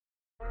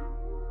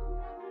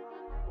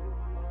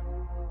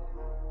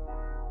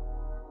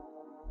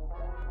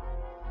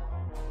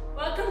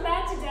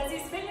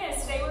Desi's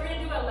Fitness. Today we're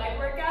going to do a leg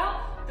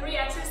workout, 3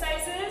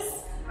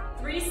 exercises,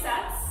 3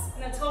 sets,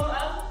 in a total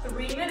of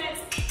 3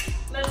 minutes.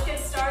 Let's get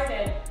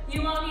started.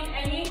 You won't need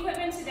any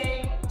equipment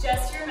today,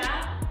 just your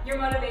mat, your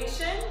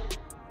motivation,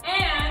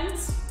 and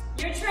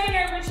your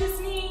trainer, which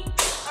is me.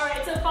 All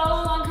right, so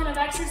follow along kind of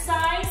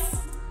exercise.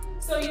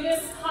 So you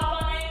just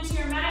hop on into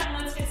your mat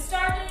and let's get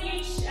started.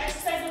 Each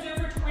exercise will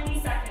do it for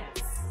 20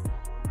 seconds.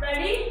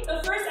 Ready?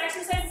 The first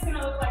exercise is going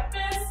to look like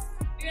this.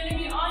 You're going to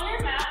be on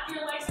your mat.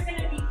 Your legs are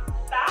going to be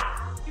back.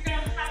 You're going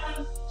to have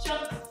them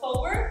jump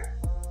forward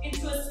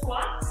into a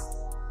squat.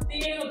 Then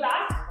you're going to go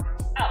back,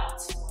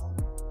 out,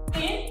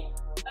 in,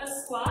 a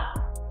squat,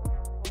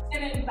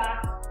 and then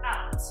back,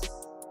 out.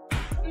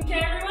 Okay,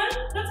 everyone?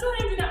 Let's go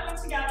ahead and do that one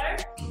together.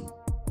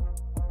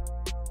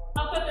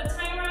 I'll put the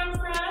timer on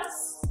for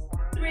us.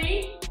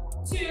 3,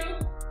 2,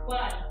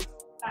 1.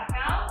 Back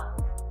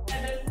out,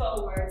 and then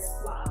forward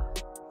squat.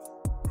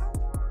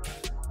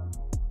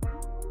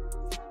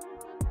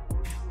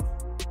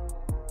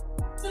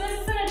 So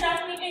this is going to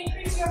definitely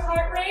increase your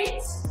heart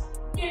rate,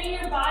 getting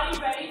your body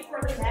ready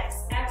for the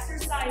next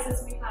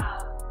exercises we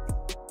have.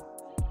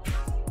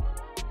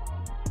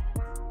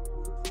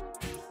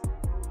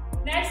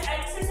 Next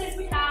exercise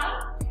we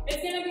have is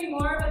going to be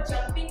more of a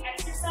jumping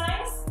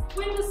exercise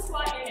with a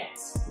squat in it.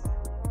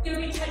 You'll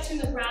be touching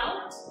the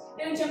ground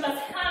and jump as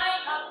high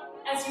up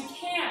as you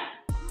can.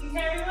 Okay,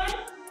 everyone?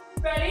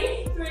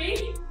 Ready?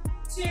 3,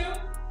 2,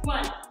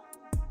 1.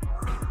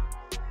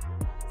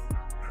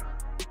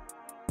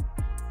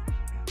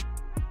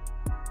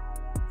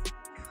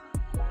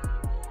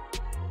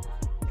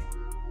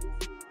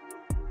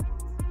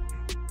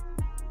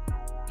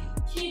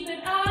 Keep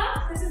it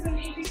up. This is going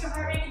to increase your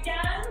heart rate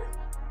again.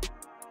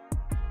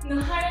 And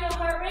the higher the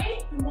heart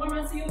rate, the more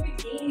muscle you'll be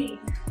gaining.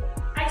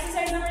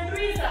 Exercise number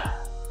 3 is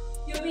up.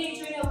 You'll be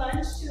doing a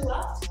lunge to the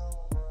left,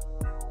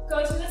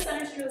 go to the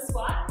center to do a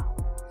squat,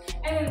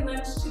 and then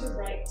lunge to the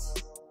right.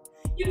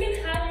 You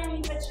can have your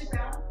knee touch the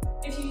ground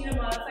if you need to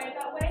modify it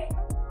that way,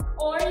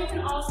 or you can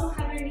also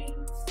have your knee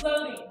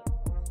floating.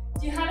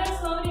 If you have it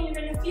floating, you're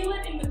going to feel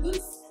it in the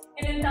glutes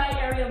and in thigh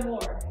area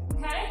more,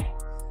 okay?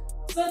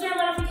 So those are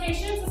our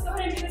modifications. Let's go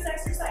ahead and do this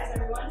exercise,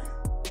 everyone.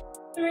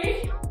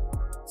 3,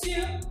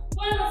 2,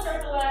 1. Let's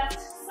start the left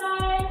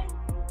side.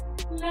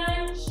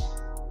 Lunge,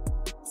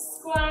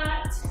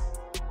 squat,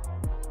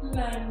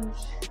 lunge,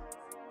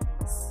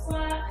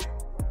 squat,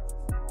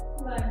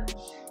 lunge.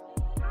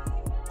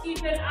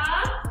 Keep it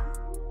up.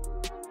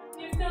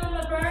 You're feeling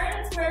the burn.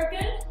 It's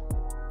working.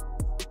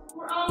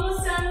 We're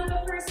almost done with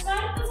the first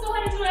set. Let's go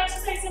ahead and do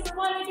exercise number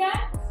 1 again.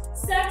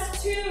 Set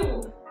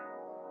 2.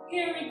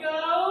 Here we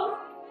go.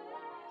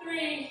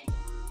 3,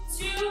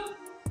 2,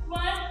 1.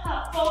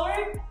 Hop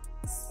forward,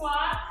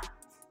 squat,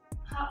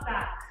 hop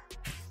back.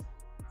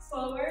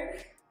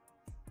 Forward,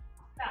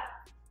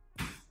 back.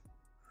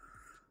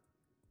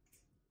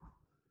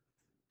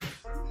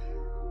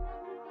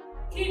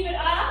 Keep it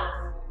up.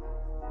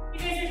 You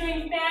guys are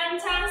doing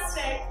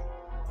fantastic.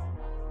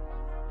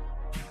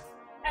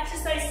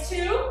 Exercise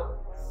 2.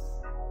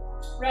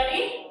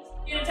 Ready?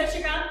 You're gonna touch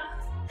your ground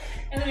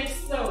and then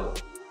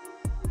explode.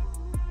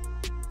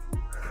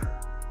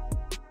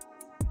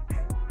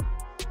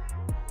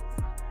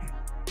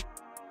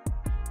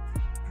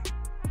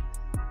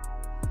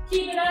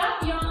 Keep it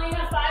up. You only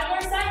have 5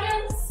 more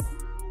seconds.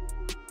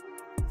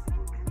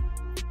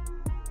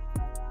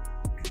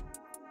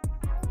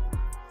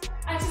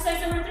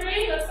 Exercise number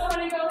 3. Let's go ahead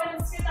and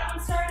get that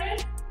one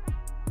started.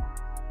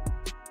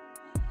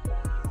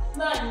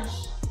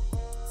 Lunge,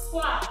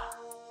 squat,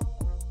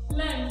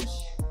 lunge,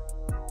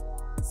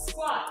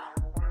 squat.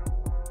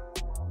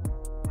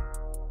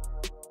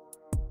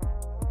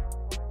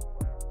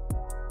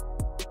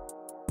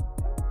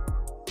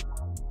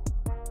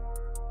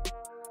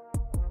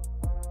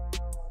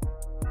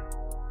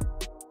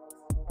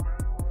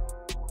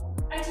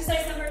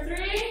 Exercise number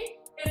 3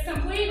 is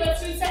complete.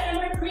 Let's do set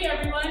number 3,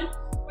 everyone,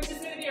 which is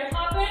going to be your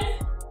hopping.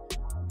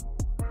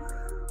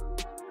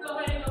 Go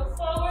ahead and go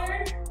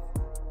forward,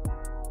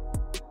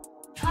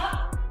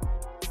 hop,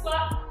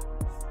 squat,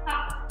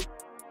 hop.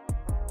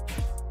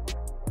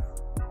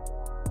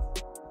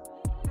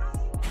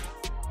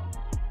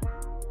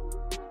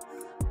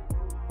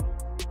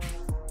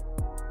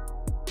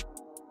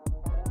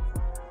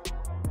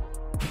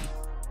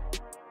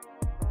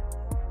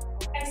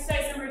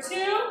 Exercise number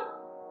 2.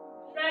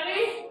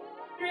 Ready?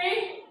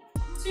 3,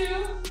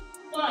 2,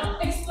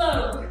 1.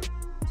 Explode.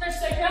 Touch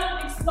the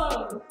ground,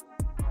 explode.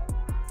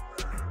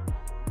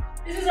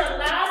 This is our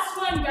last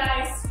one,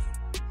 guys.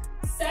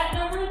 Set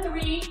number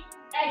 3,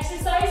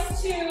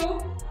 exercise 2.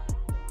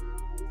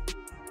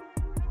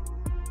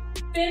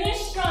 Finish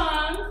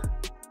strong.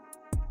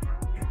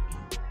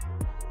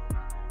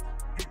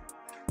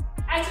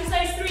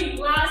 Exercise 3,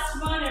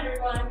 last one,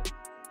 everyone.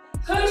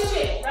 Push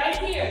it right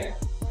here.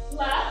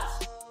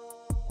 Left,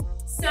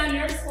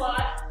 center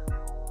squat,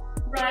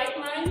 right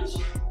lunge,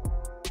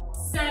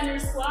 center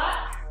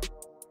squat.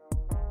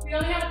 We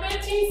only have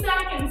 15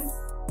 seconds.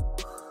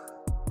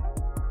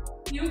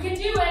 You can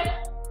do it.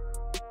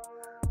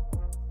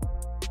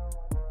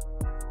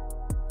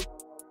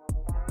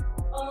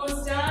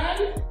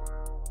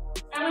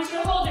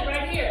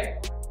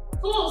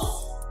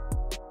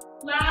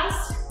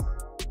 Last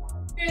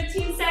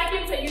 15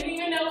 seconds that you don't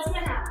even know what's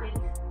gonna happen.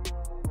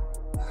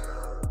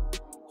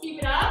 Keep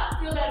it up,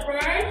 feel that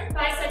burn.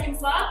 5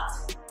 seconds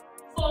left.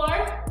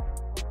 4,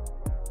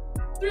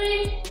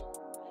 3,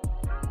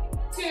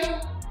 2,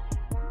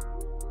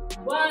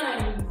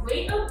 1.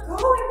 Way to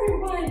go,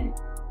 everyone.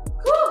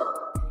 Whew.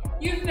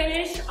 You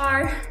finished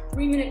our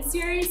 3-minute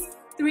series,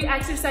 3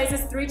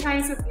 exercises 3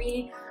 times with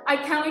me. I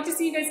can't wait to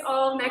see you guys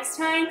all next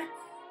time.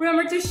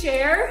 Remember to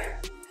share.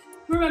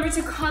 Remember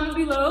to comment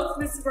below if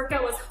this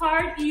workout was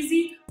hard,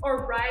 easy,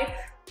 or right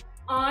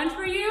on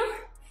for you.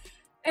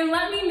 And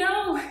let me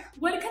know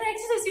what kind of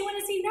exercise you want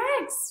to see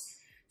next.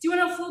 Do you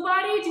want a full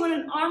body? Do you want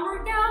an arm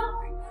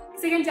workout?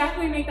 Because I can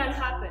definitely make that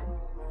happen.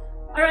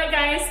 All right,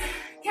 guys.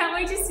 Can't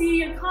wait to see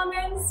your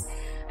comments.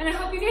 And I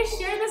hope you guys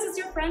share this with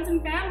your friends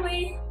and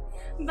family.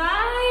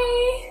 Bye.